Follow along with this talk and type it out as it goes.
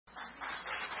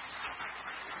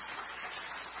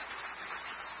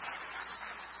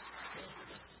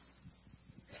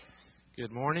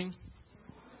Good morning.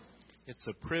 It's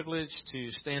a privilege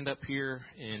to stand up here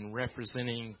in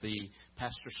representing the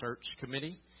Pastor Search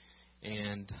Committee.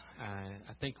 And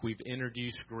I think we've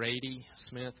introduced Grady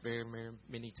Smith very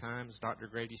many times, Dr.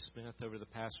 Grady Smith, over the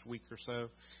past week or so.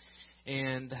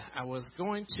 And I was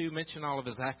going to mention all of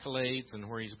his accolades and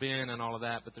where he's been and all of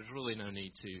that, but there's really no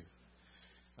need to.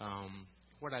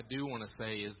 What I do want to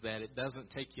say is that it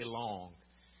doesn't take you long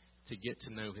to get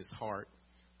to know his heart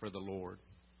for the Lord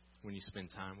when you spend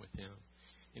time with him.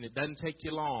 And it doesn't take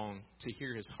you long to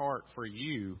hear his heart for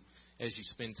you as you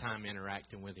spend time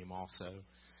interacting with him also.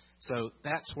 So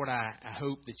that's what I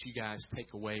hope that you guys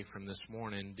take away from this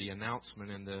morning. The announcement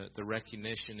and the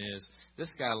recognition is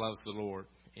this guy loves the Lord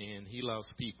and he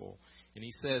loves people. And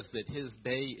he says that his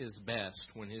day is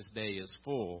best when his day is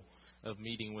full of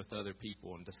meeting with other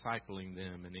people and discipling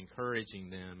them and encouraging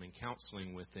them and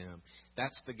counseling with them.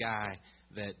 That's the guy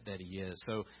that he is.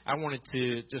 So I wanted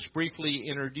to just briefly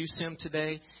introduce him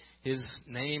today. His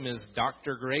name is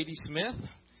Dr. Grady Smith,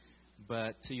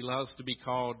 but he loves to be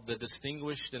called the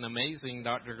distinguished and amazing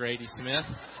Dr. Grady Smith.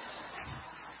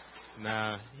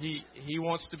 No, he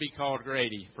wants to be called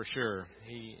Grady for sure.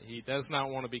 He does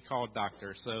not want to be called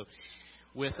doctor. So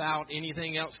without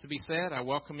anything else to be said, I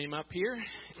welcome him up here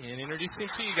and introduce him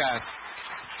to you guys.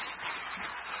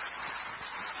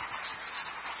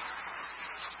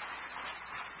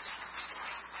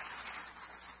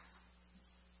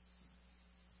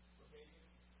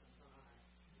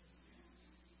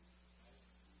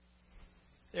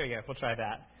 There we go. We'll try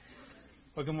that.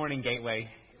 Well, good morning, Gateway.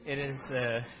 It is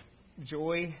a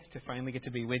joy to finally get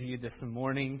to be with you this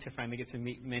morning, to finally get to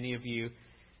meet many of you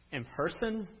in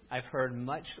person. I've heard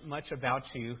much about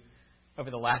you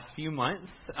over the last few months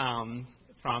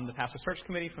from the Pastor Search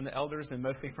Committee, from the elders, and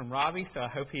mostly from Robbie, so I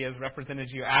hope he has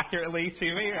represented you accurately to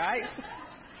me, right?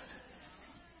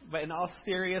 But in all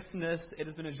seriousness, it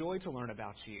has been a joy to learn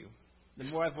about you. The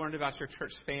more I've learned about your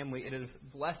church family, it has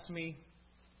blessed me.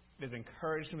 It has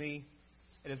encouraged me.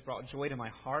 It has brought joy to my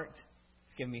heart.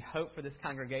 It's given me hope for this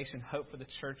congregation, hope for the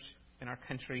church in our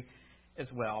country as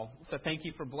well. So thank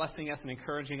you for blessing us and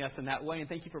encouraging us in that way. And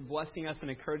thank you for blessing us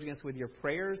and encouraging us with your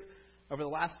prayers over the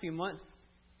last few months.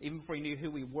 Even before you knew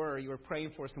who we were, you were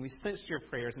praying for us. And we sensed your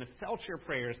prayers and have felt your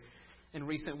prayers in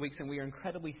recent weeks. And we are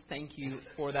incredibly thank you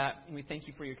for that. And we thank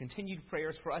you for your continued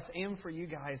prayers for us and for you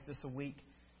guys this week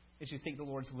as you seek the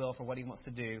Lord's will for what he wants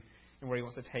to do and where he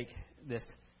wants to take this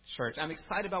church. I'm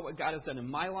excited about what God has done in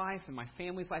my life and my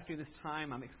family's life through this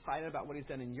time. I'm excited about what he's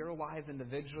done in your lives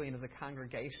individually and as a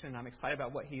congregation. I'm excited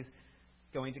about what he's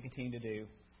going to continue to do.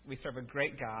 We serve a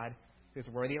great God who's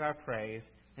worthy of our praise,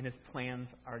 and his plans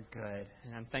are good.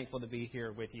 And I'm thankful to be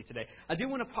here with you today. I do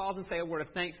want to pause and say a word of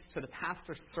thanks to the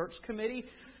Pastor Search Committee.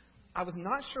 I was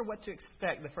not sure what to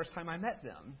expect the first time I met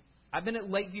them. I've been at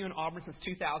Lakeview in Auburn since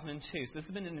 2002, so this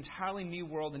has been an entirely new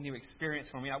world and new experience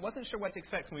for me. I wasn't sure what to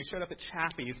expect when we showed up at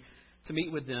Chappie's to meet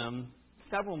with them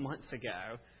several months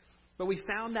ago. But we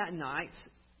found that night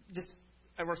just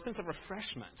a sense of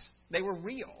refreshment. They were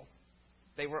real.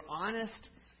 They were honest.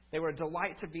 They were a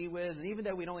delight to be with. And even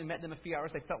though we'd only met them a few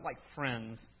hours, they felt like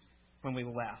friends when we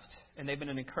left. And they've been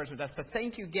an encouragement to us. So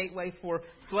thank you, Gateway, for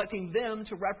selecting them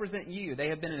to represent you. They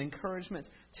have been an encouragement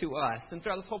to us. And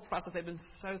throughout this whole process, they've been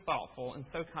so thoughtful and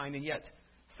so kind and yet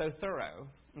so thorough.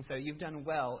 And so you've done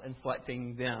well in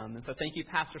selecting them. And so thank you,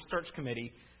 Pastor Search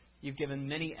Committee. You've given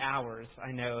many hours,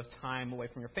 I know, of time away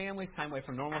from your families, time away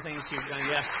from normal things. You've done,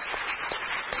 yes.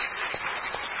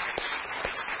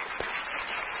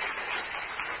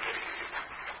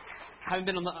 Having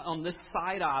been on this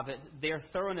side of it, their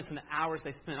thoroughness and the hours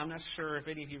they spent, I'm not sure if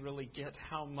any of you really get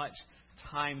how much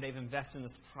time they've invested in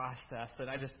this process. And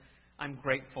I'm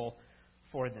grateful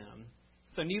for them.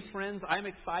 So new friends, I'm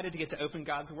excited to get to open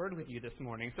God's Word with you this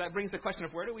morning. So that brings the question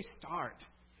of where do we start?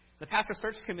 The Pastor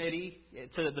Search Committee,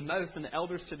 to the most, and the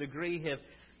elders to the degree, have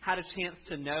had a chance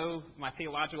to know my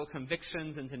theological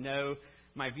convictions and to know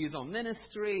my views on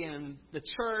ministry and the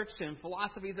church and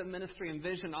philosophies of ministry and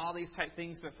vision, all these type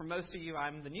things. But for most of you,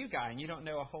 I'm the new guy, and you don't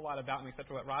know a whole lot about me except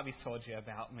for what Robbie's told you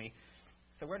about me.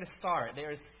 So where to start?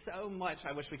 There is so much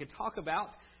I wish we could talk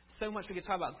about, so much we could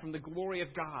talk about, from the glory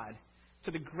of God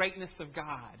to the greatness of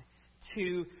God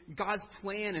to God's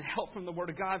plan and help from the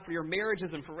Word of God for your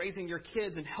marriages and for raising your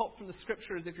kids, and help from the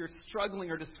Scriptures if you're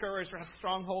struggling or discouraged or have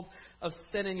strongholds of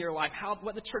sin in your life,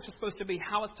 what the church is supposed to be,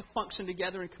 how it's to function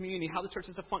together in community, how the church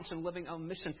is to function living on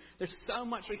mission. There's so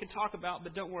much we could talk about,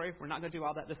 but don't worry, we're not going to do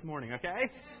all that this morning, okay?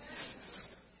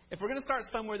 If we're going to start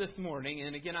somewhere this morning,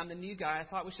 and again, I'm the new guy, I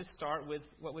thought we should start with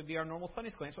what would be our normal Sunday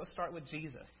school. So let's start with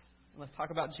Jesus. Let's talk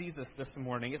about Jesus this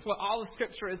morning. It's what all of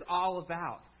Scripture is all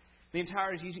about.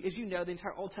 As you know, the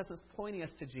entire Old Testament is pointing us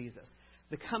to Jesus.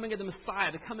 The coming of the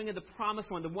Messiah, the coming of the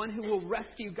promised one, the one who will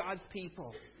rescue God's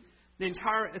people. The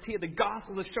entirety of the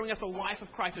gospel is showing us the life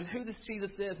of Christ and who this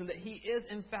Jesus is, and that He is,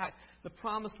 in fact, the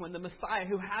promised one, the Messiah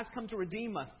who has come to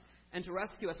redeem us and to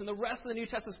rescue us. And the rest of the New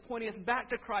Testament is pointing us back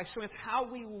to Christ, showing us how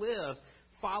we live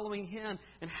following Him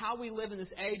and how we live in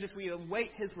this age as we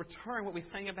await His return, what we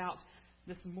sang about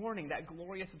this morning, that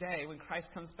glorious day when Christ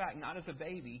comes back, not as a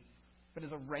baby, but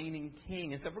as a reigning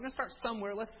king. And so if we're going to start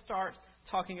somewhere, let's start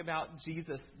talking about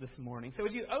Jesus this morning. So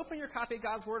as you open your copy of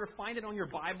God's Word or find it on your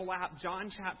Bible app, John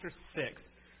chapter 6.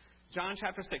 John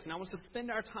chapter 6. And I want to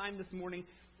spend our time this morning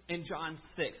in John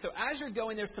 6. So as you're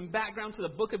going, there's some background to the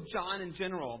book of John in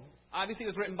general. Obviously, it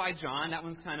was written by John. That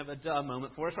one's kind of a duh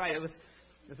moment for us, right? It was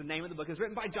the name of the book. It was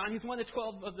written by John. He's one of the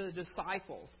 12 of the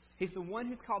disciples. He's the one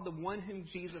who's called the one whom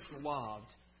Jesus loved.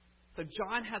 So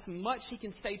John has much he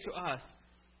can say to us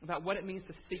about what it means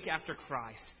to seek after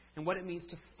Christ and what it means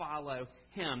to follow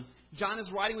Him. John is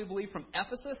writing, we believe, from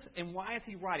Ephesus. And why is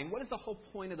he writing? What is the whole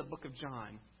point of the book of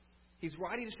John? He's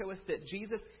writing to show us that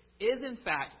Jesus is, in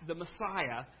fact, the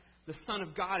Messiah, the Son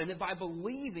of God, and that by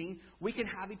believing, we can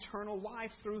have eternal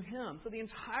life through Him. So the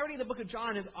entirety of the book of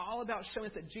John is all about showing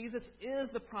us that Jesus is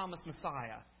the promised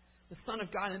Messiah, the Son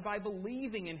of God, and by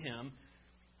believing in Him,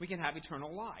 we can have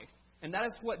eternal life. And that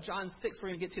is what John 6, we're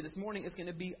going to get to this morning, is going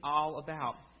to be all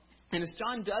about. And as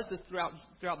John does this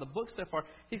throughout the book so far,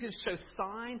 he's going to show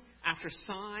sign after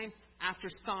sign after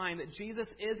sign that Jesus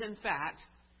is, in fact,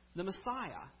 the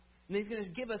Messiah. And he's going to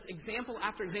give us example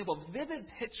after example, vivid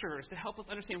pictures to help us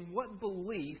understand what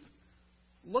belief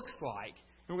looks like.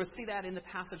 And we're going to see that in the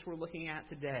passage we're looking at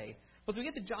today. As we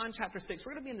get to John chapter 6,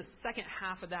 we're going to be in the second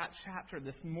half of that chapter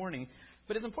this morning.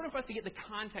 But it's important for us to get the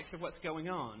context of what's going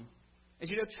on. As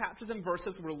you know, chapters and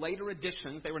verses were later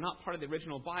additions. They were not part of the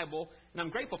original Bible, and I'm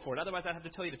grateful for it. Otherwise, I'd have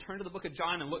to tell you to turn to the book of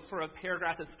John and look for a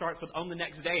paragraph that starts with "on the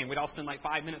next day," and we'd all spend like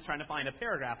 5 minutes trying to find a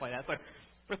paragraph like that. So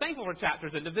we're thankful for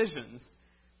chapters and divisions.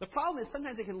 The problem is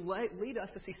sometimes it can lead us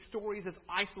to see stories as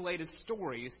isolated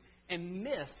stories and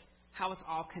miss how it's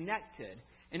all connected.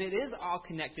 And it is all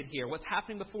connected here. What's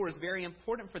happening before is very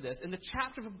important for this. In the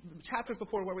chapters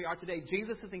before where we are today,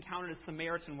 Jesus has encountered a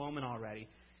Samaritan woman already.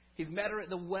 He's met her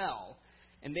at the well.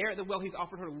 And there at the well, he's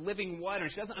offered her living water.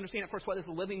 And she doesn't understand, of course, what this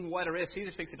living water is. She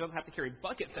just thinks she doesn't have to carry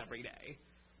buckets every day.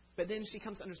 But then she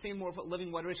comes to understand more of what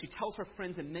living water is. She tells her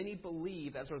friends, and many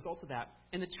believe as a result of that.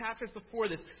 In the chapters before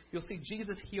this, you'll see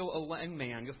Jesus heal a lame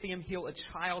man. You'll see Him heal a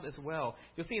child as well.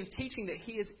 You'll see Him teaching that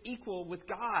He is equal with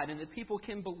God and that people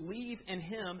can believe in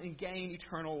Him and gain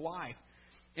eternal life.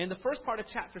 In the first part of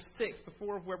chapter 6,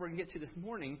 before where we're going to get to this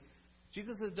morning,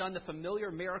 Jesus has done the familiar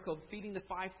miracle of feeding the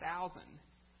 5,000.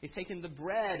 He's taken the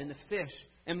bread and the fish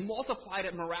and multiplied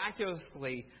it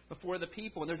miraculously before the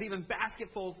people. And there's even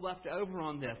basketfuls left over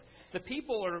on this. The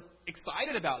people are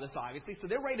excited about this, obviously, so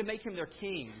they're ready to make Him their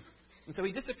king. And so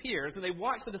He disappears, and they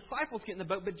watch the disciples get in the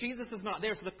boat, but Jesus is not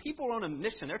there. So the people are on a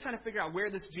mission. They're trying to figure out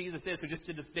where this Jesus is who just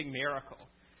did this big miracle.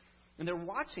 And they're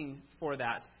watching for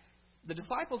that. The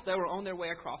disciples, though, are on their way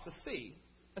across the sea.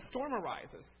 A storm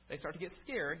arises. They start to get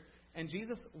scared. And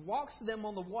Jesus walks to them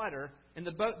on the water, and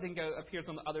the boat then appears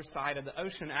on the other side of the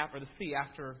ocean or the sea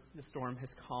after the storm has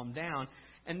calmed down.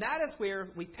 And that is where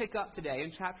we pick up today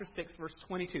in chapter 6, verse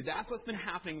 22. That's what's been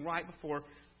happening right before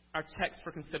our text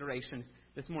for consideration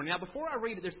this morning. Now, before I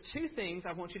read it, there's two things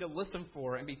I want you to listen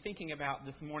for and be thinking about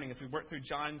this morning as we work through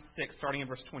John 6, starting in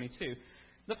verse 22.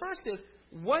 The first is,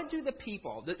 what do the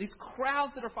people, these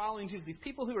crowds that are following Jesus, these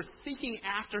people who are seeking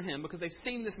after Him because they've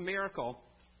seen this miracle,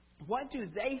 what do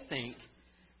they think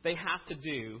they have to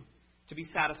do to be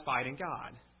satisfied in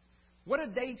God? What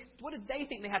did they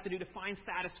think they have to do to find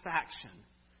satisfaction?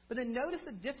 But then notice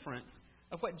the difference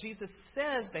of what Jesus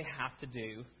says they have to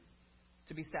do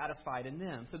to be satisfied in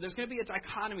them. So there's going to be a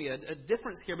dichotomy, a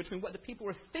difference here between what the people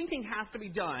are thinking has to be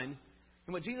done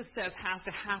and what Jesus says has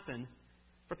to happen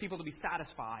for people to be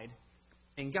satisfied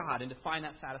in God and to find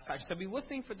that satisfaction. So be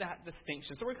listening for that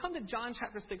distinction. So we come to John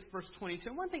chapter 6, verse 22.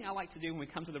 And one thing I like to do when we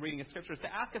come to the reading of Scripture is to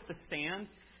ask us to stand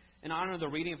in honor of the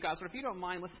reading of God's Word. If you don't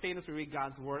mind, let's stand as we read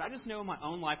God's Word. I just know in my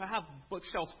own life I have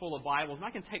bookshelves full of Bibles, and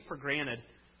I can take for granted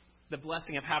the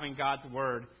blessing of having God's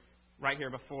Word right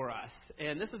here before us.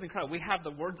 And this is incredible. We have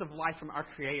the words of life from our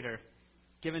Creator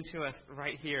given to us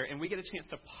right here, and we get a chance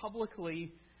to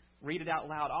publicly read it out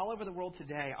loud. All over the world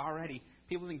today already,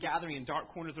 people have been gathering in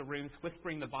dark corners of rooms,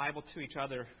 whispering the Bible to each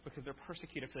other because they're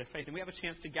persecuted for their faith. And we have a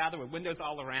chance to gather with windows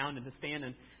all around and to stand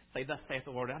and say, "Thus saith the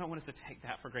Lord." I don't want us to take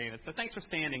that for granted. So thanks for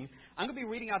standing. I'm going to be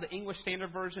reading out the English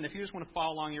Standard Version. If you just want to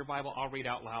follow along in your Bible, I'll read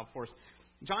out loud for us.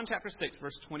 John chapter 6,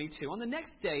 verse 22. On the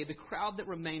next day, the crowd that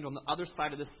remained on the other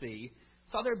side of the sea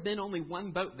saw there had been only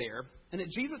one boat there, and that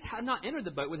Jesus had not entered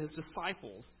the boat with his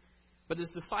disciples, but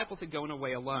his disciples had gone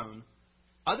away alone.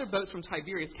 Other boats from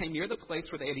Tiberias came near the place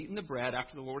where they had eaten the bread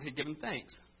after the Lord had given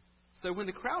thanks. So when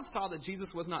the crowd saw that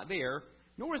Jesus was not there,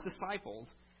 nor his disciples,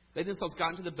 they themselves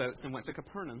got into the boats and went to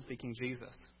Capernaum seeking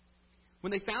Jesus.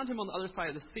 When they found him on the other side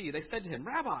of the sea, they said to him,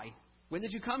 "Rabbi, when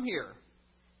did you come here?"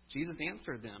 Jesus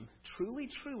answered them, "Truly,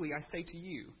 truly, I say to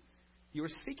you, you are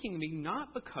seeking me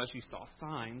not because you saw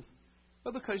signs,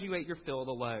 but because you ate your fill of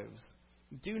the loaves.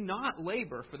 Do not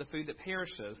labor for the food that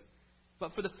perishes,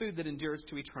 but for the food that endures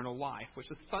to eternal life, which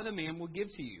the Son of Man will give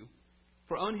to you.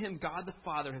 For on him God the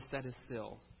Father has set his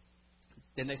seal."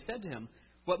 Then they said to him,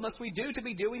 "What must we do to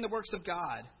be doing the works of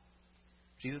God?"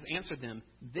 Jesus answered them,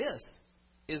 "This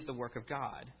is the work of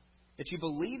God, that you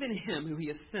believe in him who he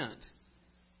has sent."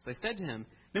 So they said to him,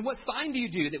 "Then what sign do you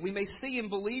do that we may see and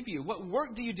believe you? What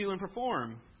work do you do and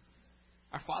perform?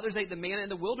 Our fathers ate the manna in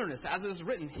the wilderness, as it is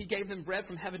written, he gave them bread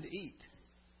from heaven to eat."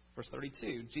 Verse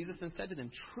 32, Jesus then said to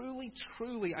them, "Truly,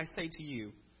 truly, I say to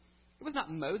you, it was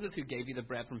not Moses who gave you the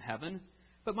bread from heaven,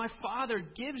 but my Father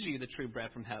gives you the true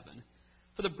bread from heaven.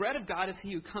 For the bread of God is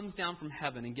he who comes down from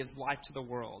heaven and gives life to the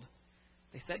world."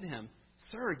 They said to him,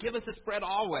 "Sir, give us this bread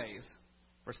always."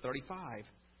 Verse 35,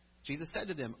 Jesus said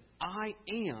to them, "I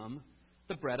am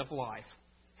the bread of life.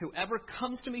 Whoever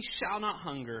comes to me shall not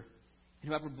hunger, and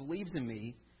whoever believes in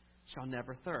me shall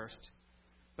never thirst.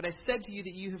 But I said to you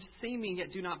that you have seen me and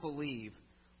yet do not believe.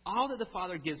 All that the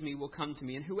Father gives me will come to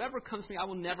me, and whoever comes to me I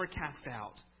will never cast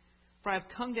out. For I have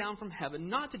come down from heaven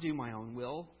not to do my own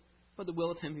will, but the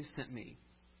will of him who sent me.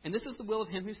 And this is the will of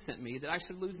him who sent me, that I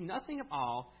should lose nothing of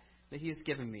all that he has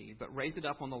given me, but raise it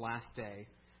up on the last day.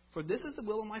 For this is the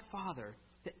will of my Father,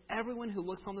 that everyone who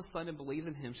looks on the Son and believes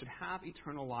in him should have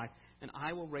eternal life, and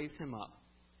I will raise him up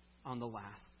on the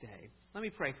last day." Let me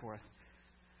pray for us.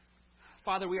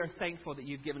 Father, we are thankful that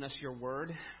you've given us your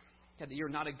word, God, that you're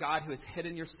not a God who has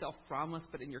hidden yourself from us,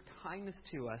 but in your kindness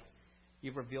to us,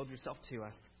 you've revealed yourself to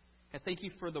us. God, thank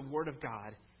you for the word of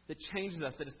God that changes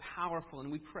us, that is powerful.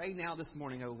 And we pray now this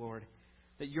morning, O Lord,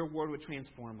 that your word would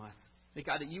transform us. That,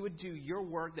 God, that you would do your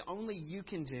work that only you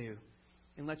can do.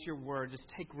 And let your word just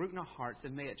take root in our hearts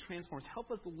and may it transform us. Help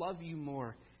us love you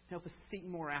more. Help us seek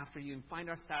more after you and find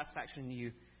our satisfaction in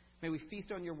you. May we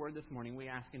feast on your word this morning. We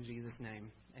ask in Jesus'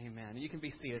 name. Amen. You can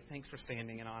be seated. Thanks for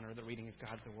standing in honor of the reading of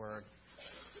God's word.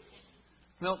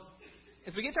 Well,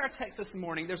 as we get to our text this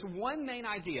morning, there's one main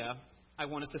idea I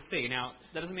want us to see. Now,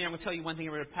 that doesn't mean I'm going to tell you one thing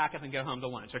and we're going to pack up and go home to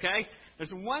lunch, okay?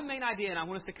 There's one main idea, and I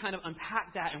want us to kind of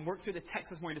unpack that and work through the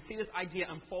text this morning to see this idea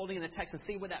unfolding in the text and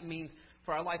see what that means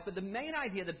for our life. But the main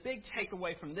idea, the big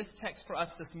takeaway from this text for us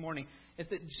this morning is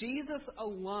that Jesus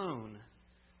alone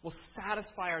will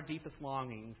satisfy our deepest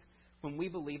longings when we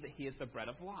believe that he is the bread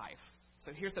of life.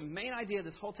 So here's the main idea of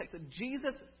this whole text, that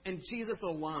Jesus and Jesus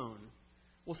alone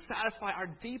will satisfy our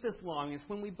deepest longings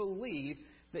when we believe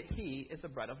that he is the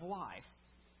bread of life.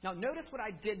 Now, notice what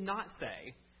I did not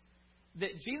say,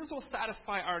 that Jesus will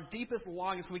satisfy our deepest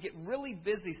longings when we get really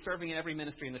busy serving in every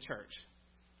ministry in the church.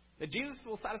 That Jesus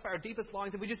will satisfy our deepest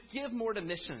longings if we just give more to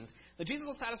missions. That Jesus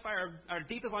will satisfy our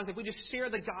deepest longings if we just share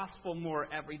the gospel more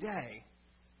every day.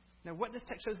 Now, what this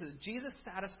text shows is that Jesus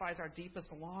satisfies our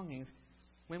deepest longings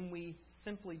when we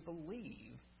simply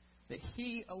believe that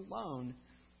he alone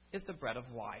is the bread of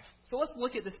life. So let's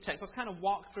look at this text. Let's kind of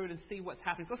walk through it and see what's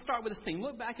happening. So let's start with the scene.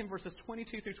 Look back in verses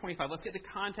 22 through 25. Let's get the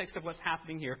context of what's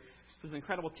happening here. This is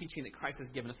incredible teaching that Christ has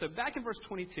given us. So back in verse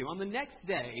 22, on the next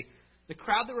day, the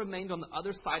crowd that remained on the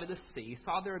other side of the sea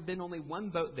saw there had been only one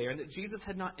boat there, and that Jesus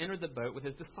had not entered the boat with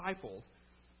his disciples.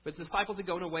 But his disciples had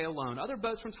gone away alone. Other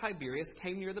boats from Tiberias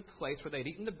came near the place where they had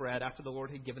eaten the bread after the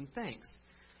Lord had given thanks.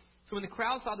 So when the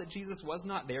crowd saw that Jesus was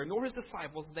not there, nor his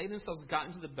disciples, they themselves got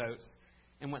into the boats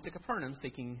and went to Capernaum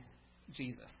seeking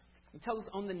Jesus. It tells us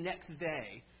on the next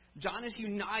day, John is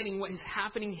uniting what is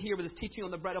happening here with his teaching on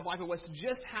the bread of life and what's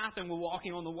just happened with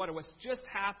walking on the water, what's just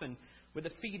happened with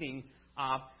the feeding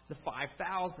of the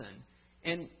 5,000.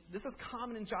 And this is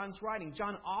common in John's writing.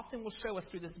 John often will show us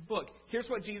through this book, here's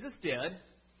what Jesus did.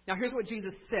 Now here's what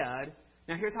Jesus said.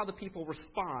 Now here's how the people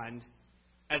respond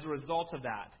as a result of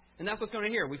that. And that's what's going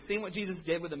on here. We've seen what Jesus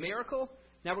did with the miracle.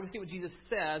 Now we're going to see what Jesus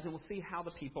says, and we'll see how the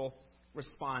people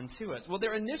respond to it. Well,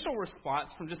 their initial response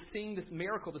from just seeing this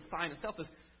miracle, the sign itself, is,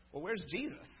 well, where's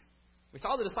Jesus? We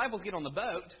saw the disciples get on the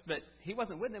boat, but he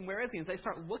wasn't with them. Where is he? And they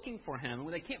start looking for him. And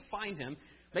when they can't find him,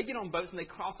 they get on boats and they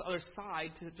cross the other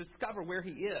side to discover where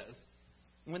he is.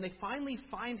 And when they finally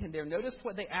find him there, notice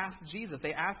what they ask Jesus.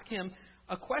 They ask him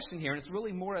a question here, and it's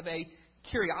really more of a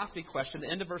curiosity question at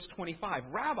the end of verse 25.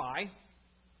 Rabbi,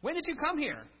 When did you come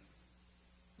here?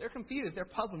 They're confused. They're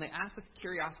puzzled. And they ask this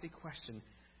curiosity question.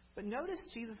 But notice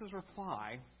Jesus'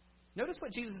 reply. Notice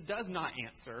what Jesus does not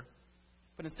answer,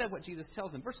 but instead what Jesus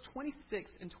tells them. Verse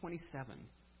 26 and 27.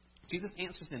 Jesus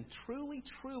answers them, "Truly,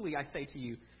 truly, I say to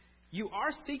you, you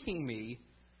are seeking me,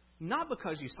 not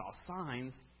because you saw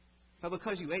signs, but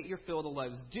because you ate your fill of the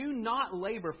loaves. Do not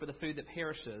labor for the food that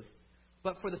perishes,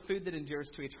 but for the food that endures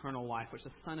to eternal life, which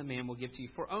the Son of Man will give to you.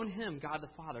 For on him God the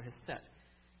Father has set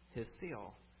his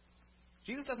seal."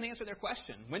 Jesus doesn't answer their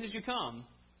question. When did you come?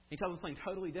 He tells them something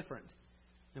totally different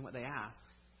than what they ask.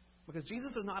 Because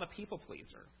Jesus is not a people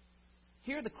pleaser.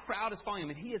 Here the crowd is following him,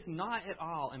 and he is not at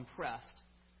all impressed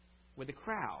with the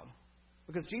crowd.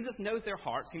 Because Jesus knows their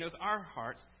hearts, he knows our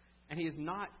hearts, and he is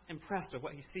not impressed with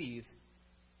what he sees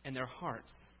in their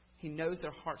hearts. He knows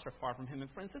their hearts are far from him.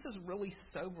 And friends, this is really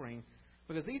sobering,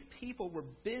 because these people were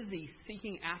busy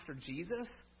seeking after Jesus,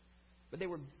 but they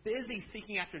were busy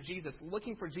seeking after Jesus,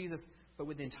 looking for Jesus, but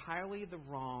with entirely the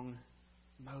wrong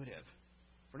motive.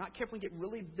 If we're not careful, we get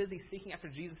really busy seeking after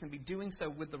Jesus and be doing so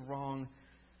with the wrong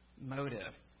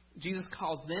motive. Jesus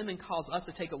calls them and calls us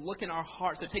to take a look in our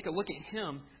hearts, to take a look at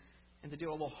him, and to do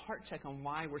a little heart check on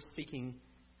why we're seeking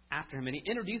after him. And he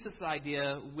introduces this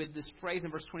idea with this phrase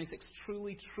in verse 26,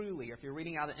 "Truly, truly." Or if you're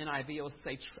reading out of the NIV, it will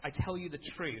say, "I tell you the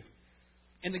truth."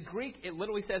 In the Greek, it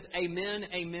literally says, "Amen,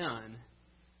 amen."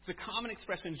 It's a common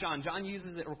expression in John. John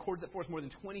uses it, records it for us more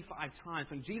than 25 times.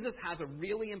 When Jesus has a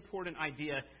really important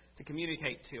idea to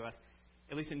communicate to us,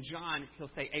 at least in John, he'll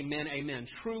say, "Amen, amen."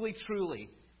 Truly, truly.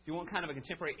 If you want kind of a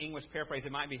contemporary English paraphrase,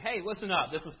 it might be, "Hey, listen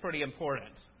up. This is pretty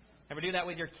important." Ever do that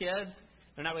with your kids?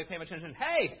 They're not really paying attention.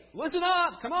 "Hey, listen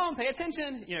up. Come on, pay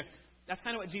attention." That's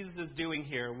kind of what Jesus is doing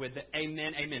here with the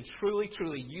 "Amen, amen." Truly,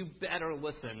 truly, you better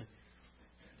listen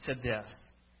to this.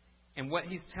 And what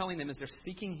he's telling them is they're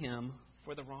seeking him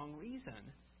for the wrong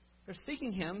reason. They're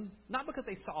seeking him not because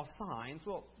they saw signs.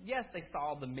 Well, yes, they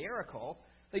saw the miracle.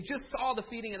 They just saw the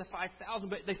feeding of the 5,000,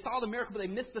 but they saw the miracle, but they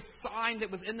missed the sign that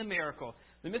was in the miracle.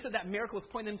 They missed that miracle was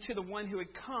pointing them to the one who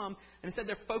had come, and instead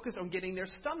they're focused on getting their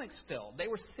stomachs filled. They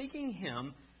were seeking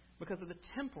him because of the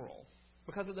temporal,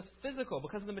 because of the physical,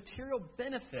 because of the material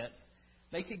benefits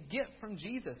they could get from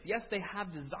Jesus. Yes, they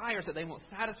have desires that they want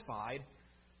satisfied,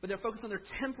 but they're focused on their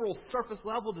temporal,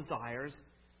 surface-level desires,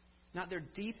 not their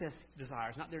deepest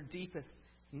desires, not their deepest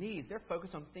needs. They're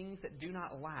focused on things that do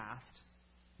not last,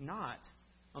 not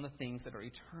on the things that are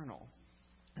eternal.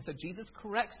 And so Jesus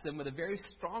corrects them with a very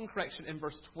strong correction in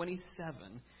verse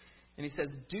 27. And he says,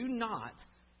 "Do not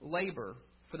labor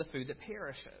for the food that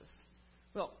perishes."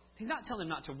 Well, he's not telling them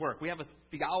not to work. We have a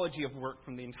theology of work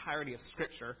from the entirety of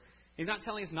Scripture. He's not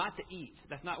telling us not to eat.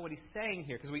 That's not what he's saying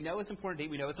here, because we know it's important to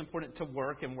eat. We know it's important to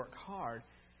work and work hard.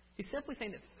 He's simply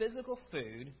saying that physical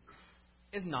food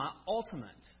is not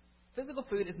ultimate. Physical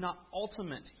food is not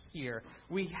ultimate here.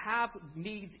 We have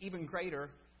needs even greater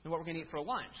than what we're going to eat for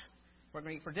lunch, what we're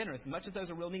going to eat for dinner. As much as those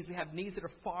are real needs, we have needs that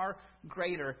are far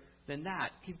greater than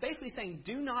that. He's basically saying,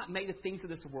 do not make the things of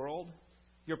this world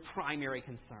your primary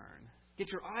concern. Get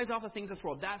your eyes off the things of this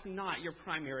world. That's not your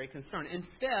primary concern.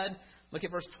 Instead, look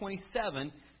at verse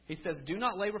 27. He says, "Do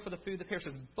not labor for the food that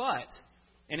perishes, but,"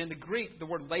 and in the Greek, the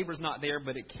word labor is not there,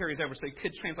 but it carries over, so you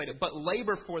could translate it, "but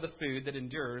labor for the food that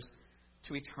endures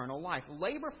to eternal life."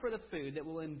 Labor for the food that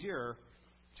will endure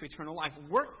to eternal life.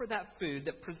 Work for that food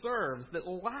that preserves, that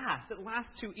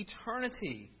lasts to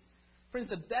eternity. Friends,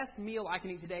 the best meal I can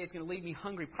eat today is going to leave me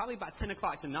hungry probably by 10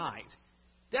 o'clock tonight.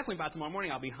 Definitely by tomorrow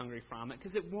morning I'll be hungry from it,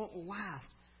 because it won't last.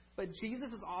 But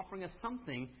Jesus is offering us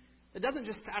something that doesn't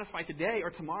just satisfy today or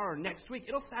tomorrow or next week.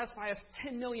 It'll satisfy us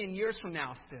 10 million years from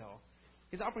now still.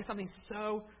 He's offering something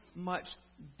so much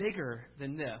bigger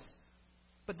than this.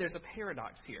 But there's a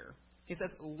paradox here. He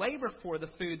says, labor for the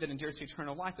food that endures to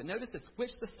eternal life. But notice this,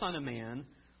 which the Son of Man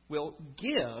will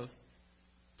give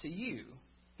to you.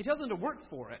 He tells them to work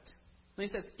for it. And he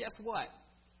says, guess what?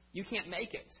 You can't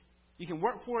make it. You can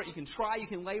work for it, you can try, you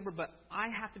can labor, but I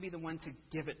have to be the one to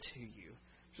give it to you.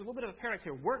 There's a little bit of a paradox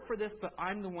here. Work for this, but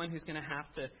I'm the one who's going to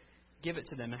have to give it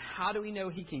to them. And how do we know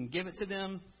he can give it to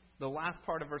them? The last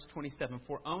part of verse 27,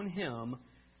 "For on him,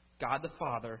 God the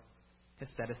Father has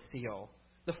set a seal."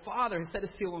 The Father has set a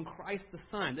seal on Christ the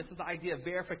Son. This is the idea of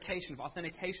verification, of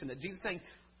authentication, that Jesus is saying,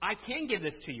 I can give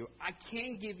this to you. I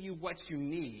can give you what you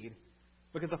need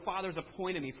because the Father has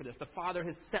appointed me for this. The Father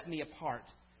has set me apart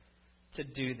to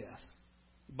do this.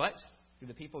 But do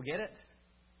the people get it?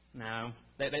 No.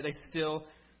 They still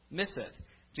miss it.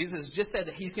 Jesus has just said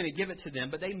that he's going to give it to them,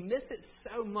 but they miss it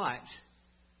so much.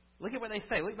 Look at what they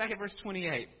say. Look back at verse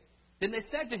 28. Then they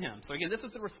said to him, so again, this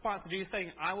is the response to Jesus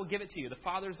saying, I will give it to you. The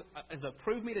Father has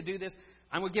approved me to do this.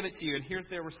 I'm going to give it to you, and here's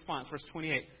their response, verse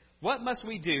 28. What must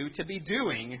we do to be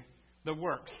doing the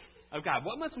works of God?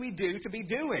 What must we do to be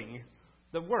doing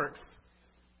the works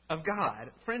of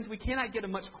God? Friends, we cannot get a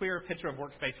much clearer picture of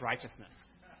works-based righteousness.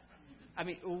 I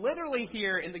mean, literally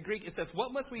here in the Greek it says,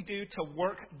 what must we do to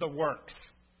work the works?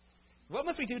 What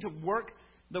must we do to work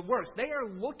the works? They are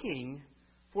looking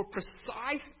for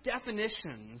precise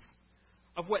definitions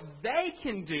of what they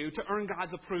can do to earn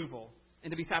God's approval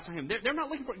and to be satisfied with Him. They're not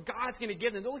looking for what God's going to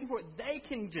give them. They're looking for what they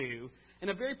can do in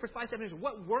a very precise definition.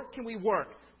 What work can we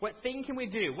work? What thing can we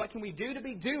do? What can we do to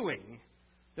be doing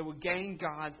that will gain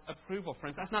God's approval?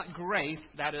 Friends, that's not grace.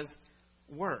 That is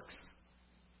works.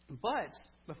 But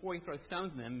before you throw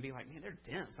stones at them and be like, man, they're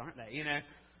dense, aren't they? You know,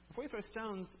 before you throw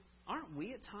stones, aren't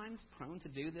we at times prone to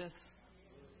do this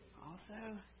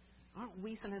also? Aren't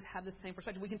we sometimes have the same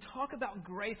perspective? We can talk about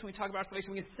grace when we talk about our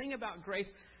salvation. We can sing about grace.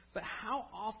 But how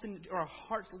often are our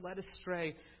hearts led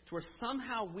astray to where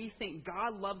somehow we think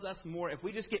God loves us more if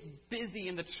we just get busy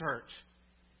in the church?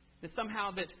 That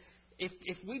somehow that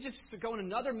if we just go on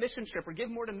another mission trip or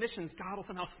give more to missions, God will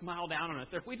somehow smile down on us.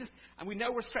 Or if we just, and we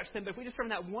know we're stretched thin, but if we just serve in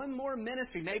that one more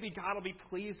ministry, maybe God will be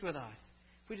pleased with us.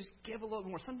 If we just give a little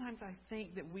more. Sometimes I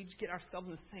think that we get ourselves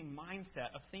in the same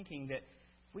mindset of thinking that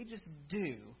if we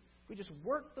just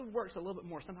work the works a little bit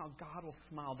more, somehow God will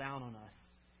smile down on us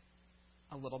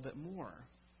a little bit more.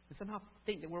 And somehow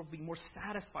think that we'll be more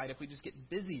satisfied if we just get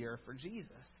busier for Jesus.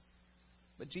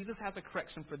 But Jesus has a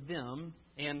correction for them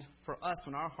and for us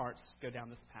when our hearts go down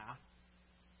this path.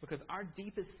 Because our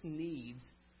deepest needs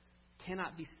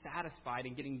cannot be satisfied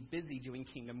in getting busy doing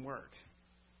kingdom work.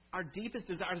 Our deepest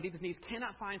desires, deepest needs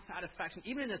cannot find satisfaction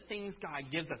even in the things God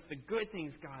gives us, the good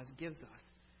things God gives us.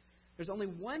 There's only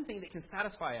one thing that can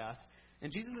satisfy us,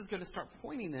 and Jesus is going to start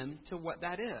pointing them to what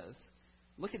that is.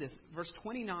 Look at this. Verse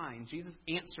 29, Jesus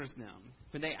answers them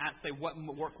when they say, what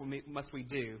work must we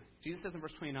do? Jesus says in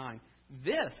verse 29,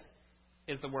 this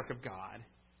is the work of God,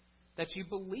 that you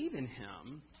believe in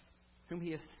Him whom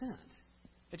He has sent.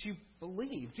 That you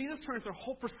believe. Jesus turns their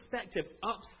whole perspective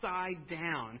upside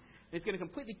down. He's going to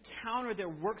completely counter their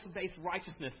works-based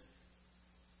righteousness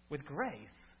with grace.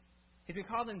 He's going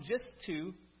to call them just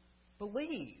to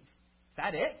believe. Is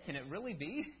that it? Can it really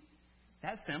be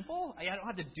that simple? I don't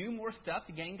have to do more stuff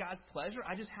to gain God's pleasure.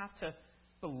 I just have to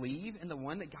believe in the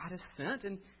one that God has sent.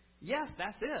 And yes,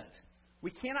 that's it. We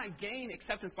cannot gain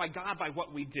acceptance by God by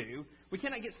what we do. We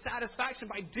cannot get satisfaction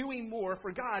by doing more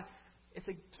for God. It's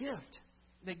a gift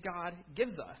that God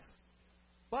gives us.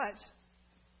 But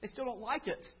they still don't like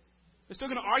it. They're still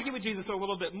going to argue with Jesus a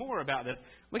little bit more about this.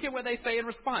 Look at what they say in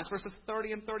response, verses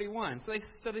 30 and 31. So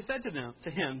they said to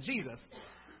him, Jesus,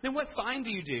 then what sign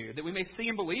do you do that we may see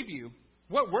and believe you?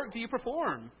 What work do you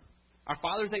perform? Our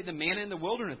fathers ate the manna in the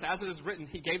wilderness. As it is written,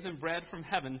 He gave them bread from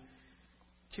heaven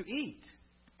to eat.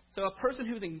 So a person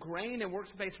who's ingrained in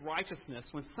works-based righteousness,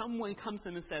 when someone comes to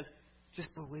them and says,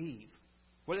 just believe,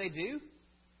 what do?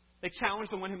 They challenge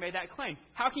the one who made that claim.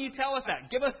 How can you tell us that?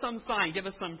 Give us some sign. Give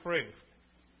us some proof.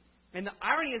 And the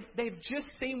irony is they've just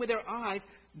seen with their eyes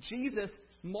Jesus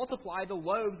multiply the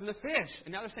loaves and the fish.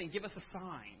 And now they're saying, give us a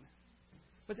sign.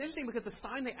 But it's interesting because the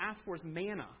sign they asked for is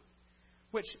manna,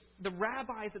 which the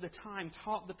rabbis at the time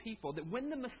taught the people that when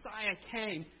the Messiah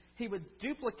came, He would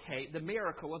duplicate the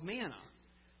miracle of manna.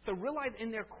 So realize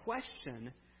in their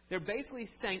question, they're basically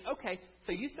saying, okay,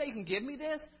 so you say you can give me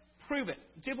this? Prove it.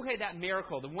 Duplicate that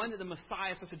miracle, the one that the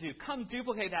Messiah is supposed to do. Come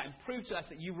duplicate that and prove to us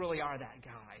that you really are that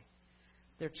guy.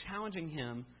 They're challenging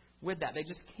Him with that. They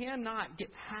just cannot get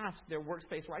past their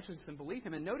works-based righteousness and believe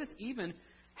Him. And notice even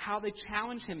how they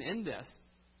challenge Him in this.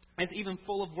 It's even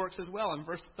full of works as well. In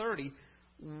verse 30,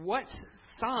 what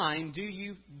sign do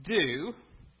you do?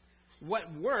 What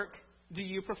work do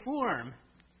you perform?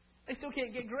 They still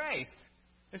can't get grace.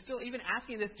 They're still even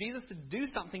asking this Jesus to do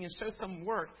something and show some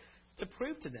work to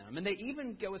prove to them. And they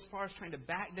even go as far as trying to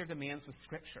back their demands with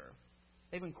Scripture.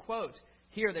 They even quote,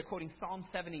 here they're quoting Psalm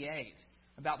 78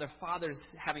 about their fathers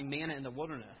having manna in the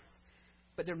wilderness.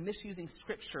 But they're misusing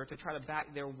Scripture to try to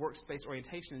back their works-based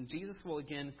orientation. And Jesus will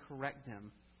again correct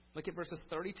them. Look at verses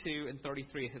 32 and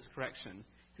 33 of His correction.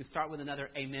 So start with another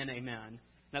amen, amen.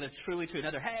 Another truly true.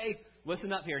 Another, hey,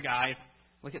 listen up here, guys.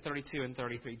 Look at 32 and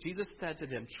 33. Jesus said to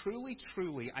them, truly,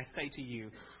 truly, I say to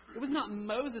you, it was not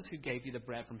Moses who gave you the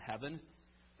bread from heaven,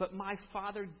 but my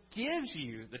Father gives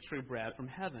you the true bread from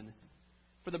heaven.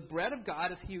 For the bread of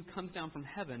God is He who comes down from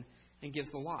heaven and gives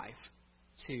life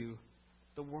to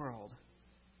the world.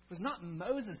 It was not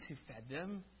Moses who fed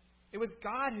them. It was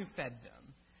God who fed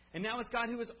them. And now it's God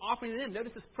who is offering them.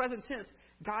 Notice this present tense.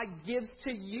 God gives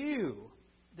to you.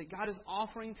 That God is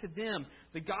offering to them.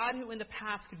 The God who in the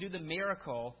past could do the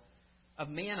miracle of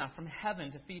manna from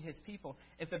heaven to feed his people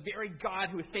is the very God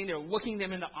who is standing there looking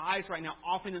them in the eyes right now,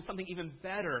 offering them something even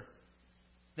better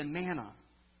than manna.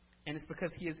 And it's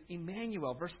because he is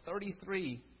Emmanuel. Verse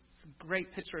 33, it's a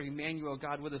great picture of Emmanuel,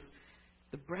 God with us.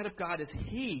 The bread of God is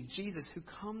he, Jesus, who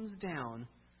comes down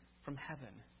from heaven.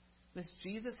 This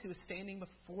Jesus who is standing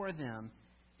before them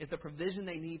is the provision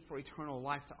they need for eternal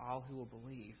life to all who will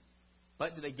believe.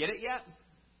 But do they get it yet?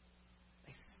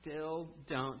 They still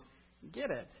don't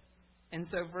get it. And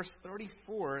so verse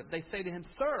 34, they say to him,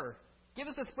 Sir, give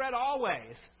us this bread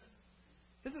always.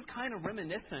 This is kind of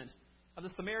reminiscent of the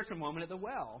Samaritan woman at the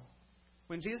well.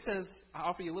 When Jesus says, I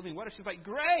offer you living water, she's like,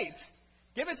 great,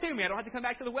 give it to me. I don't have to come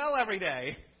back to the well every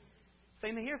day.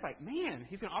 Same thing here. It's like, man,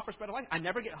 he's going to offer us bread of life. I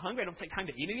never get hungry. I don't take time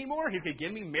to eat anymore. He's going to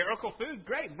give me miracle food.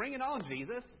 Great, bring it on,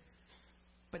 Jesus.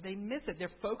 But they miss it. They're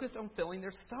focused on filling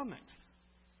their stomachs.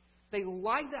 They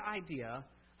like the idea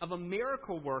of a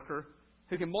miracle worker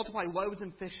who can multiply loaves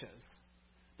and fishes.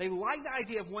 They like the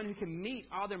idea of one who can meet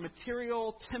all their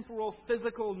material, temporal,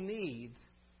 physical needs.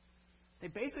 They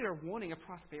basically are wanting a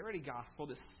prosperity gospel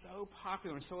that's so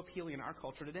popular and so appealing in our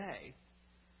culture today.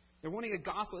 They're wanting a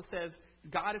gospel that says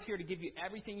God is here to give you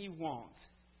everything you want,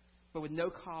 but with no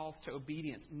calls to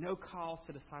obedience, no calls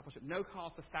to discipleship, no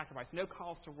calls to sacrifice, no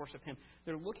calls to worship him.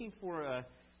 They're looking for a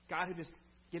God who just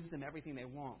gives them everything they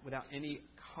want without any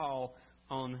call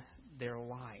on their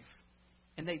life.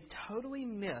 And they totally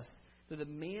miss that the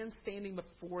man standing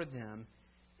before them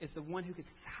is the one who could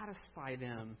satisfy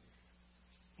them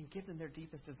and give them their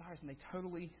deepest desires, and they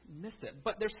totally miss it.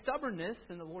 But their stubbornness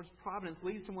in the Lord's providence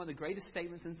leads to one of the greatest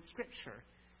statements in Scripture.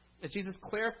 As Jesus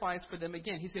clarifies for them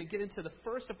again, he's going to get into the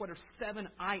first of what are 7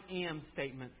 I am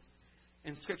statements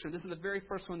in Scripture. This is the very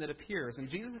first one that appears. And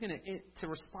Jesus is going to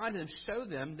respond to them, show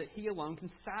them that he alone can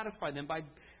satisfy them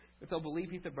if they'll believe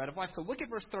he's the bread of life. So look at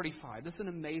verse 35. This is an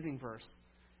amazing verse.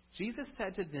 Jesus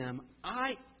said to them,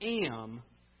 I am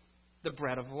the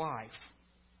bread of life.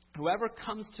 Whoever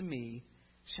comes to me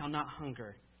shall not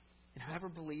hunger, and whoever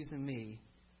believes in me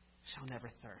shall never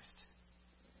thirst.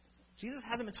 Jesus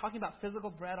hasn't been talking about physical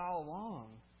bread all along.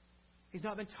 He's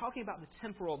not been talking about the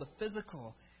temporal, the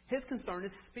physical. His concern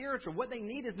is spiritual. What they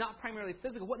need is not primarily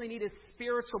physical. What they need is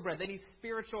spiritual bread. They need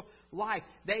spiritual life.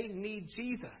 They need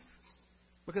Jesus.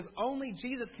 Because only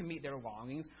Jesus can meet their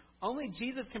longings. Only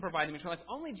Jesus can provide them eternal life.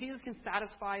 Only Jesus can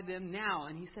satisfy them now.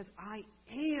 And he says, I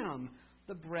am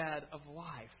the bread of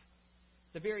life.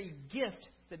 The very gift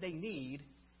that they need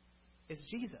is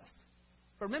Jesus.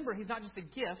 But remember, he's not just a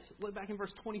gift. Look back in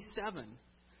verse 27.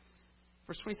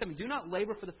 Verse 27, do not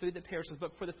labor for the food that perishes,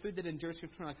 but for the food that endures to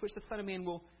eternal life, which the Son of Man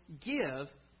will give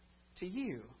to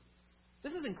you.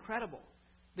 This is incredible.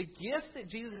 The gift that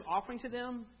Jesus is offering to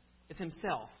them is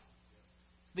himself.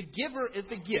 The giver is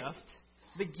the gift.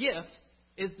 The gift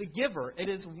is the giver. It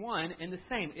is one and the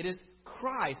same. It is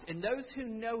Christ. And those who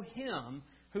know him,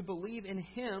 who believe in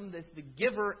him as the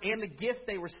giver and the gift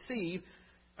they receive,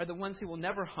 are the ones who will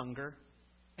never hunger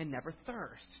and never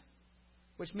thirst.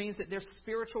 Which means that their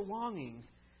spiritual longings,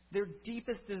 their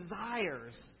deepest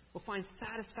desires, will find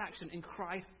satisfaction in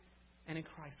Christ and in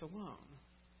Christ alone.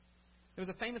 There was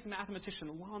a famous mathematician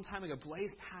a long time ago,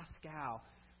 Blaise Pascal.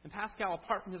 And Pascal,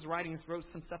 apart from his writings, wrote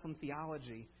some stuff on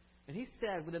theology. And he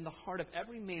said, within the heart of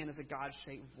every man is a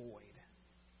God-shaped void.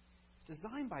 It's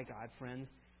designed by God, friends,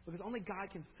 because only God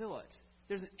can fill it.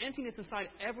 There's an emptiness inside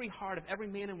every heart of every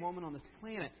man and woman on this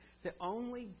planet that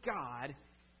only God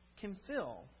can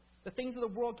fill. The things of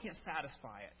the world can't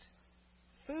satisfy it.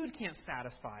 Food can't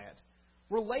satisfy it.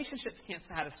 Relationships can't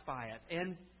satisfy it.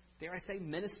 And, dare I say,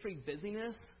 ministry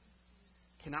busyness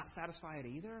cannot satisfy it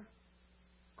either.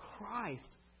 Christ,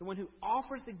 the one who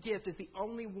offers the gift, is the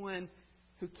only one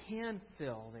who can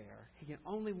fill there. He's the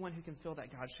only one who can fill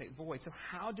that God-shaped void. So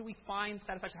how do we find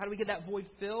satisfaction? How do we get that void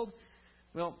filled?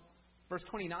 Well, verse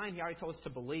 29, he already told us to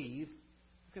believe.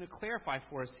 He's going to clarify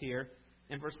for us here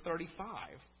in verse 35.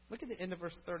 Look at the end of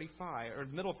verse 35, or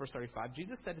middle of verse 35.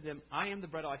 Jesus said to them, I am the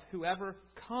bread of life. Whoever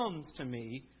comes to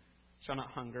me shall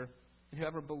not hunger, and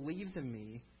whoever believes in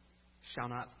me shall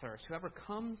not thirst. Whoever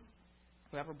comes,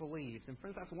 whoever believes. And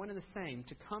friends, that's one and the same.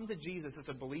 To come to Jesus is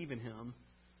to believe in him.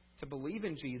 To believe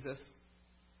in Jesus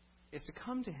is to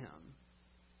come to him.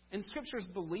 In Scriptures,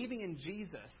 believing in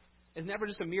Jesus is never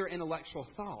just a mere intellectual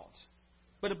thought.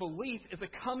 But a belief is a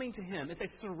coming to him. It's a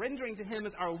surrendering to him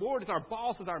as our Lord, as our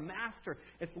boss, as our master.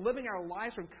 It's living our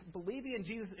lives. Believing in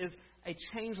Jesus is a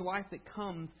changed life that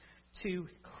comes to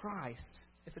Christ.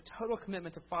 It's a total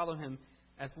commitment to follow him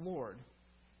as Lord.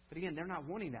 But again, they're not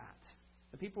wanting that.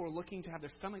 The people are looking to have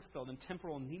their stomachs filled and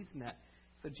temporal needs met.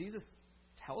 So Jesus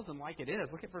tells them like it is.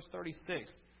 Look at verse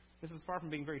 36. This is far from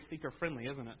being very seeker-friendly,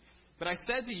 isn't it? But I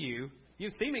said to you,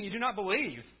 You've seen me and you do not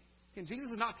believe. And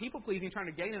Jesus is not people-pleasing, trying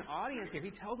to gain an audience here. He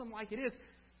tells them like it is.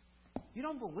 You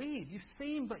don't believe. You've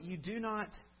seen, but you do not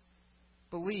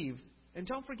believe. And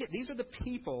don't forget, these are the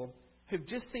people who've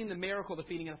just seen the miracle of the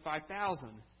feeding of the 5,000.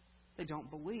 They don't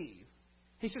believe.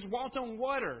 He's just walked on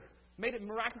water, made it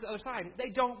miraculous on the other side.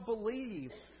 They don't believe.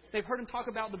 They've heard him talk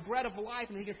about the bread of life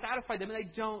and he can satisfy them, and they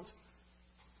don't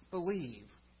believe.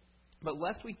 But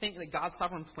lest we think that God's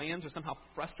sovereign plans are somehow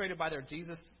frustrated by their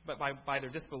by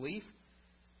their disbelief,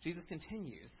 Jesus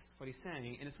continues what he's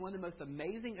saying, and it's one of the most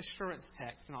amazing assurance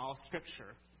texts in all of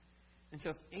Scripture. And so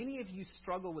if any of you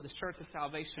struggle with assurance of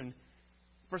salvation,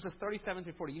 verses 37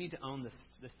 through 40, you need to own this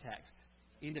text.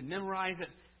 You need to memorize it,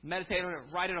 meditate on it,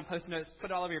 write it on Post-it notes,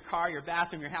 put it all over your car, your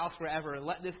bathroom, your house, wherever, and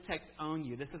let this text own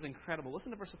you. This is incredible.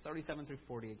 Listen to verses 37 through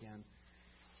 40 again.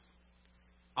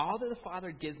 All that the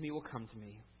Father gives me will come to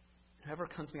me. Whoever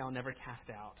comes to me, I'll never cast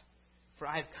out. For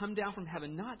I have come down from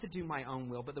heaven not to do my own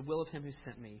will, but the will of him who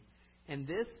sent me. And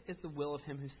this is the will of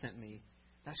him who sent me,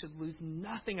 that I should lose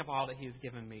nothing of all that he has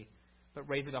given me, but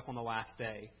raise it up on the last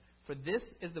day. For this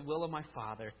is the will of my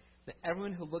Father, that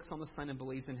everyone who looks on the Son and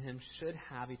believes in him should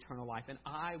have eternal life, and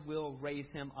I will raise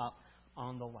him up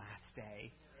on the last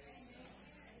day.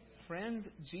 Friends,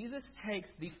 Jesus takes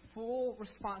the full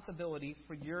responsibility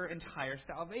for your entire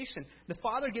salvation. The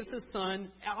Father gives His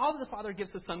Son. All that the Father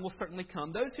gives His Son will certainly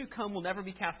come. Those who come will never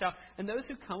be cast out, and those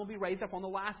who come will be raised up on the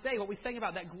last day. What we sang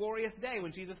about, that glorious day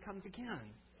when Jesus comes again.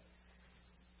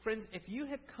 Friends, if you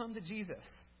have come to Jesus,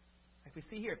 like we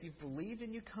see here, if you've believed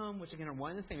and you come, which again are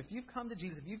one and the same, if you've come to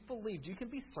Jesus, if you've believed, you can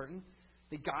be certain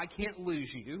that God can't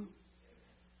lose you.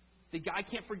 That God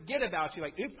can't forget about you.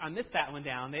 Like, oops, I missed that one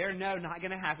down there. No, not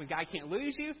going to happen. God can't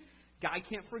lose you. God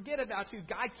can't forget about you.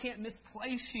 God can't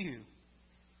misplace you.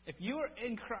 If you are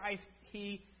in Christ,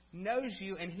 He knows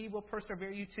you and He will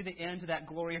persevere you to the end, to that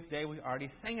glorious day we already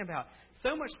sang about.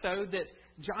 So much so that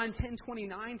John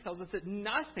 10:29 tells us that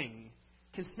nothing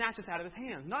can snatch us out of His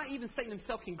hands. Not even Satan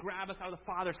himself can grab us out of the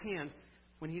Father's hands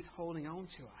when He's holding on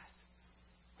to us.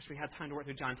 Wish we had time to work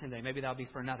through John 10 today. Maybe that'll be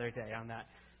for another day on that.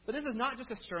 But this is not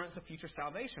just assurance of future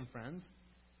salvation, friends.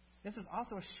 This is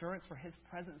also assurance for His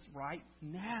presence right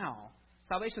now.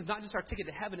 Salvation is not just our ticket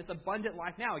to heaven, it's abundant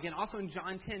life now. Again, also in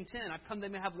John 10:10, I've come that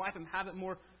they may have life and have it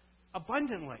more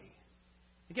abundantly.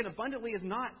 Again, abundantly is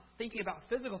not thinking about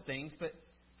physical things, but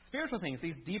spiritual things,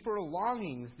 these deeper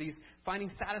longings, these finding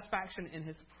satisfaction in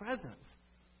His presence.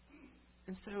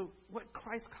 And so what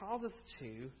Christ calls us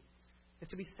to is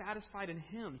to be satisfied in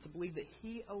Him, to believe that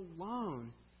He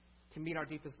alone can meet our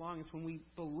deepest longings when we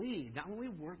believe. Not when we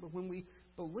work, but when we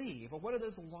believe. Well, what are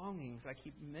those longings I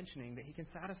keep mentioning that He can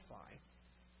satisfy?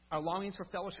 Our longings for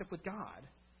fellowship with God.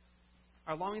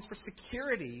 Our longings for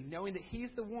security, knowing that He's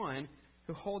the one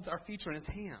who holds our future in His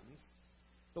hands.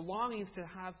 The longings to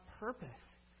have purpose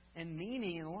and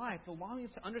meaning in life. The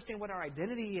longings to understand what our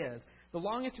identity is. The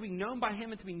longings to be known by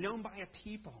Him and to be known by a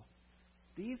people.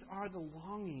 These are the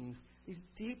longings, these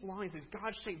deep longings, these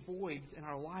God-shaped voids in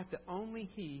our life that only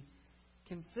He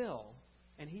can fill.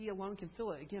 And He alone can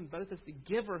fill it. Again, both as the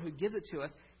giver who gives it to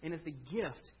us and as the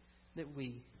gift that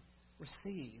we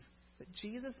receive. But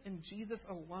Jesus and Jesus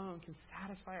alone can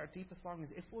satisfy our deepest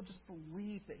longings if we'll just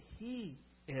believe that He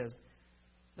is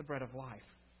the bread of life.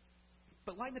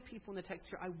 But like the people in the text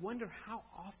here, I wonder how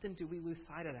often do we lose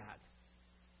sight of that?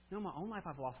 You know, in my own life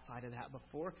I've lost sight of that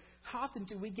before. How often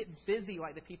do we get busy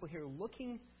like the people here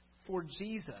looking for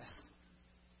Jesus,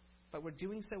 but we're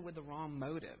doing so with the wrong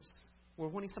motives? We're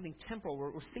wanting something temporal.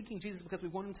 We're seeking Jesus because we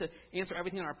want Him to answer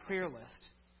everything on our prayer list.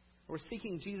 We're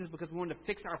seeking Jesus because we want Him to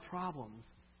fix our problems.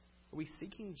 Are we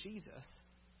seeking Jesus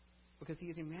because He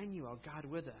is Emmanuel, God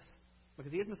with us?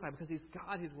 Because He is Messiah, because He's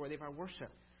God who's worthy of our worship?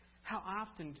 How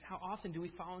often do we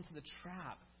fall into the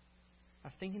trap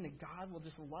of thinking that God will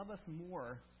just love us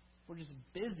more? We're just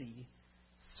busy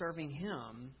serving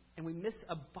Him, and we miss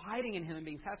abiding in Him and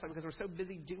being satisfied because we're so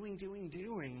busy doing,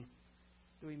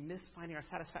 that we miss finding our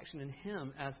satisfaction in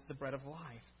Him as the bread of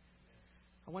life.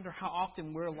 I wonder how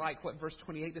often we're like what verse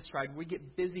 28 described. We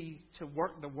get busy to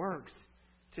work the works,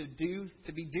 to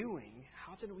be doing.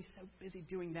 How often are we so busy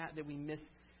doing that we miss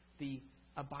the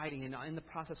abiding, and in the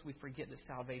process we forget that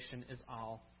salvation is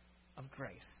all of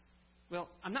grace? Well,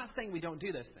 I'm not saying we don't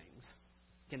do those things.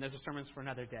 Again, those are sermons for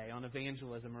another day on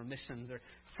evangelism or missions or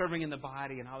serving in the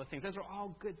body and all those things. Those are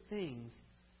all good things.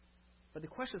 But the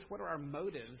question is, what are our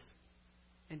motives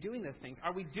in doing those things?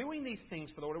 Are we doing these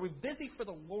things for the Lord? Are we busy for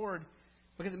the Lord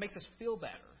because it makes us feel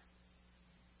better?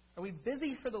 Are we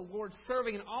busy for the Lord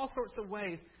serving in all sorts of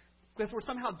ways because we're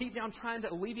somehow deep down trying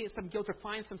to alleviate some guilt or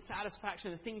find some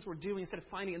satisfaction in the things we're doing instead of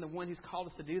finding it in the one who's called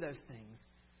us to do those things?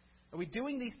 Are we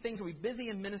doing these things? Are we busy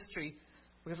in ministry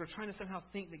Because we're trying to somehow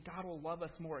think that God will love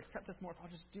us more, accept us more if I'll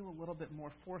just do a little bit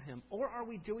more for Him? Or are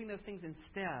we doing those things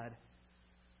instead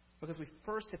because we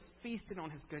first have feasted on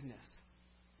His goodness?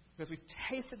 Because we've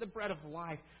tasted the bread of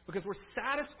life? Because we're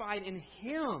satisfied in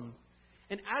Him?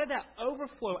 And out of that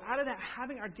overflow, out of that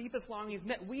having our deepest longings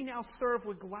met, we now serve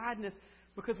with gladness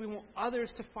because we want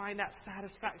others to find that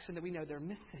satisfaction that we know they're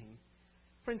missing.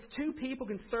 Friends, two people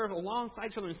can serve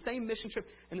alongside each other in the same mission trip,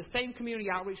 in the same community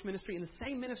outreach ministry, in the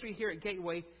same ministry here at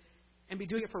Gateway, and be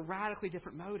doing it for radically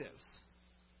different motives.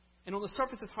 And on the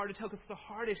surface, it's hard to tell because it's a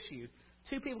heart issue.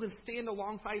 Two people can stand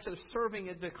alongside each other serving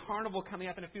at the carnival coming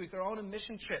up in a few weeks. They're on a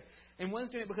mission trip. And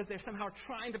one's doing it because they're somehow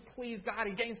trying to please God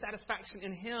and gain satisfaction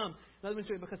in Him. Another one's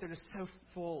doing it because they're just so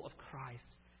full of Christ.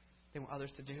 They want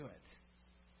others to do it.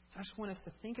 So I just want us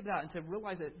to think about and to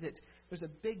realize that there's a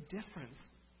big difference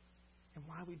in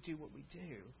why we do what we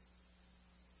do.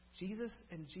 Jesus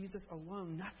and Jesus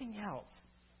alone, nothing else,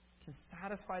 can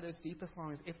satisfy those deepest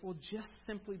longings if we'll just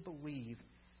simply believe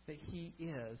that He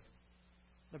is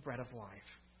the bread of life.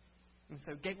 And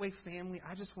so, Gateway family,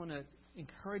 I just want to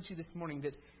encourage you this morning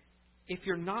that if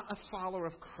you're not a follower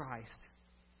of Christ,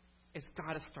 it's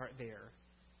got to start there.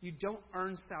 You don't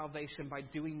earn salvation by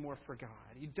doing more for God.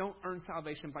 You don't earn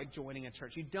salvation by joining a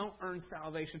church. You don't earn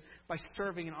salvation by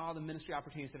serving in all the ministry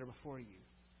opportunities that are before you.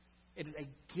 It is a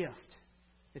gift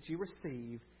that you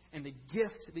receive, and the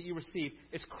gift that you receive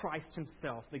is Christ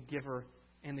Himself, the giver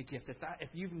and the gift. If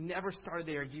you've never started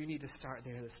there, you need to start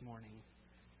there this morning.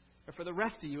 But for the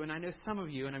rest of you, and I know some of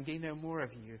you, and I'm getting to know more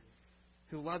of you,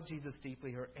 who love Jesus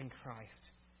deeply or in Christ,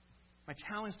 my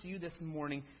challenge to you this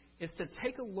morning is to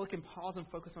take a look and pause and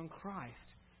focus on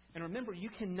Christ. And remember, you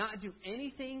cannot do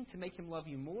anything to make Him love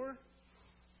you more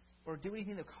or do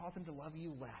anything to cause Him to love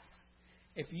you less.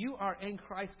 If you are in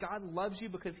Christ, God loves you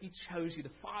because He chose you. The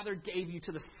Father gave you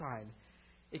to the Son.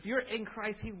 If you're in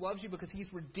Christ, He loves you because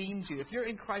He's redeemed you. If you're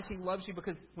in Christ, He loves you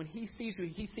because when He sees you,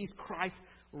 He sees Christ's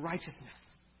righteousness.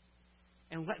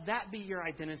 And let that be your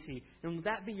identity. And let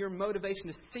that be your motivation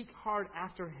to seek hard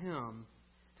after Him.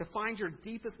 To find your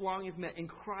deepest longings met in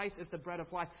Christ as the bread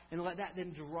of life. And let that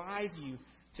then drive you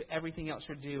to everything else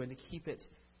you do and to keep it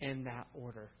in that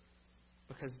order.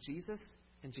 Because Jesus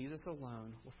and Jesus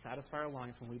alone will satisfy our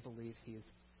longings when we believe He is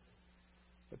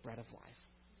the bread of life.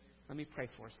 Let me pray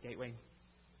for us, Gateway.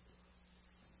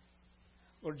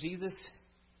 Lord Jesus,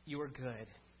 You are good.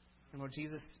 And Lord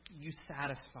Jesus, You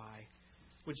satisfy.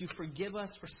 Would You forgive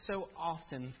us for so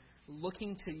often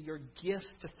looking to Your gifts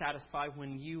to satisfy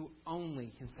when You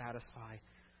only can satisfy.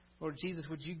 Lord Jesus,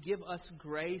 would You give us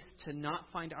grace to not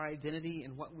find our identity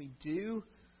in what we do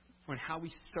or in how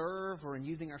we serve or in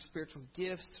using our spiritual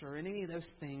gifts or in any of those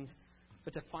things,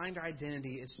 but to find our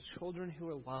identity as children who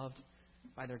are loved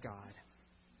by their God.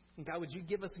 And God, would You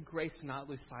give us grace to not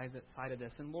lose sight of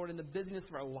this. And Lord, in the busyness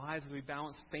of our lives as we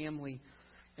balance family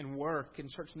and work and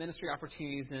church ministry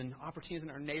opportunities and opportunities in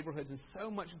our neighborhoods and so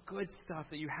much good stuff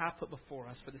that You have put before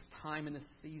us for this time and this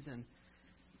season,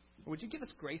 would You give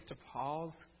us grace to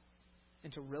pause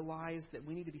and to realize that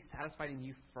we need to be satisfied in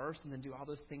You first and then do all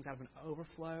those things out of an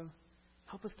overflow?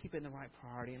 Help us keep it in the right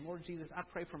priority. And Lord Jesus, I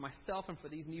pray for myself and for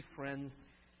these new friends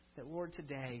that, Lord,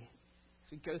 today,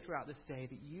 as we go throughout this day,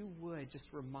 that You would just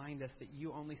remind us that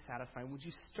You only satisfy. And would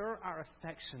You stir our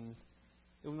affections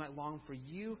that we might long for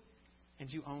You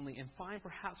and You only, and find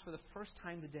perhaps for the first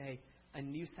time today a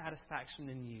new satisfaction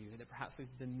in You that perhaps we've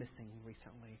been missing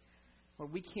recently.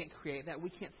 Lord, we can't create that. We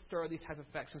can't stir these type of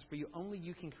affections for You. Only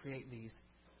You can create these.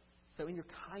 So in Your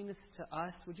kindness to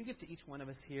us, would You give to each one of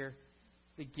us here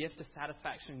the gift of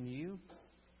satisfaction in You?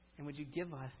 And would You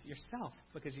give us Yourself,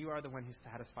 because You are the one who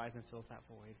satisfies and fills that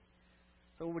void.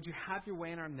 So would You have Your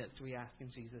way in our midst, we ask in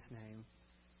Jesus' name.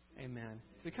 Amen.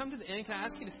 As we come to the end, can I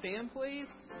ask you to stand, please?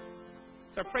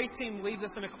 So our praise team leads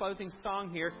us in a closing song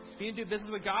here. If you need to do business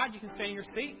with God, you can stay in your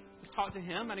seat. Just talk to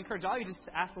Him. I'd encourage all of you just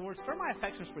to ask the Lord, stir my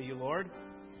affections for You, Lord.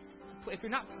 If you're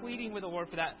not pleading with the Lord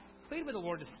for that, plead with the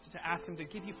Lord to ask Him to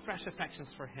give you fresh affections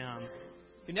for Him.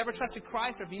 If you never trusted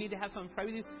Christ, or if you need to have someone pray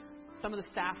with you, some of the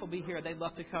staff will be here. They'd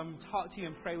love to come talk to you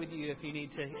and pray with you if you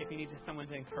need someone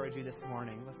to encourage you this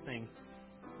morning. Let's sing.